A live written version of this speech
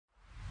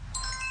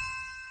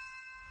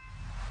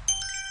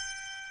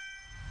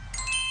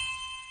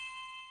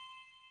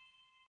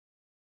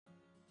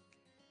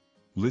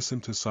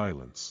Listen to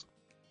silence.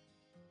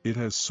 It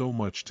has so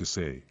much to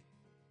say.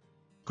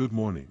 Good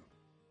morning.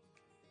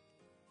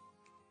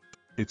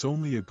 It's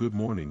only a good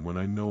morning when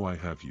I know I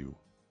have you.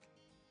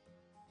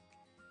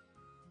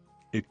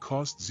 It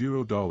costs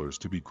 $0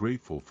 to be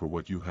grateful for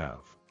what you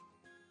have.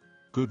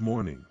 Good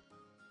morning.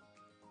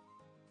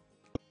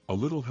 A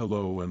little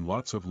hello and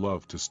lots of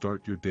love to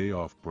start your day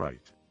off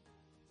bright.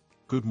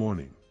 Good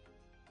morning.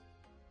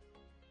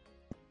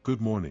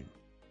 Good morning.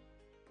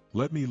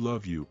 Let me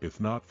love you,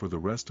 if not for the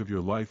rest of your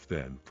life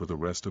then for the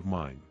rest of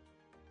mine.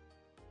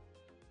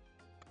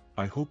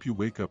 I hope you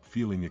wake up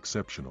feeling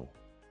exceptional.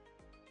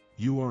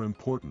 You are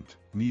important,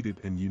 needed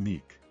and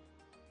unique.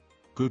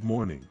 Good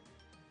morning.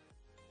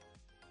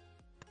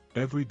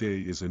 Every day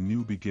is a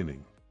new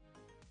beginning.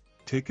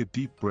 Take a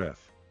deep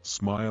breath,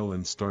 smile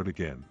and start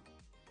again.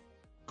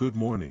 Good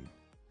morning.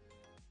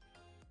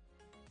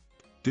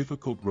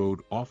 Difficult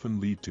road often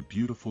lead to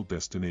beautiful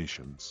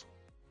destinations.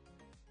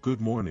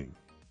 Good morning.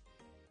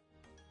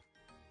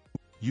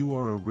 You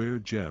are a rare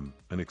gem,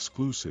 an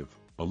exclusive,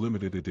 a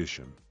limited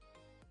edition.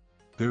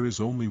 There is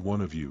only one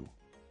of you.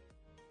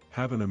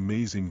 Have an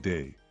amazing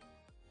day.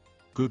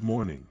 Good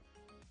morning.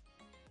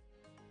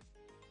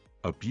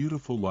 A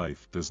beautiful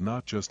life does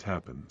not just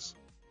happens.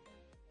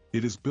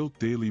 It is built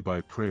daily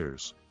by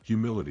prayers,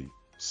 humility,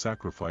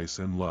 sacrifice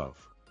and love.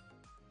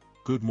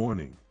 Good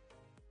morning.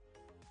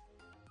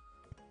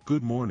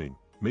 Good morning,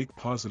 make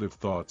positive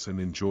thoughts and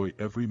enjoy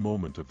every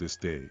moment of this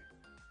day.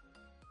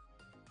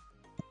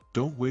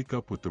 Don't wake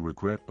up with the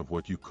regret of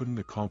what you couldn't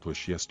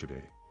accomplish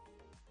yesterday.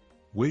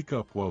 Wake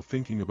up while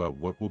thinking about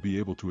what we'll be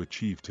able to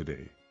achieve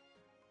today.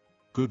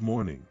 Good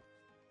morning.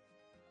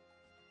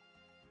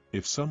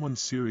 If someone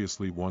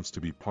seriously wants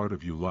to be part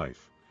of your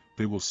life,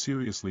 they will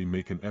seriously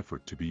make an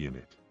effort to be in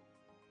it.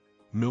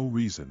 No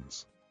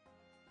reasons.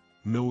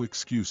 No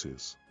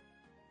excuses.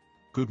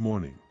 Good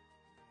morning.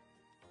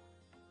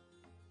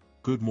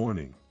 Good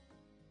morning.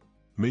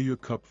 May your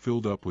cup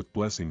filled up with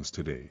blessings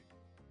today.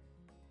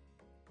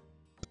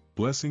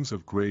 Blessings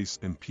of grace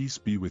and peace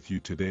be with you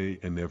today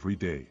and every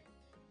day.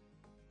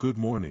 Good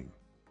morning.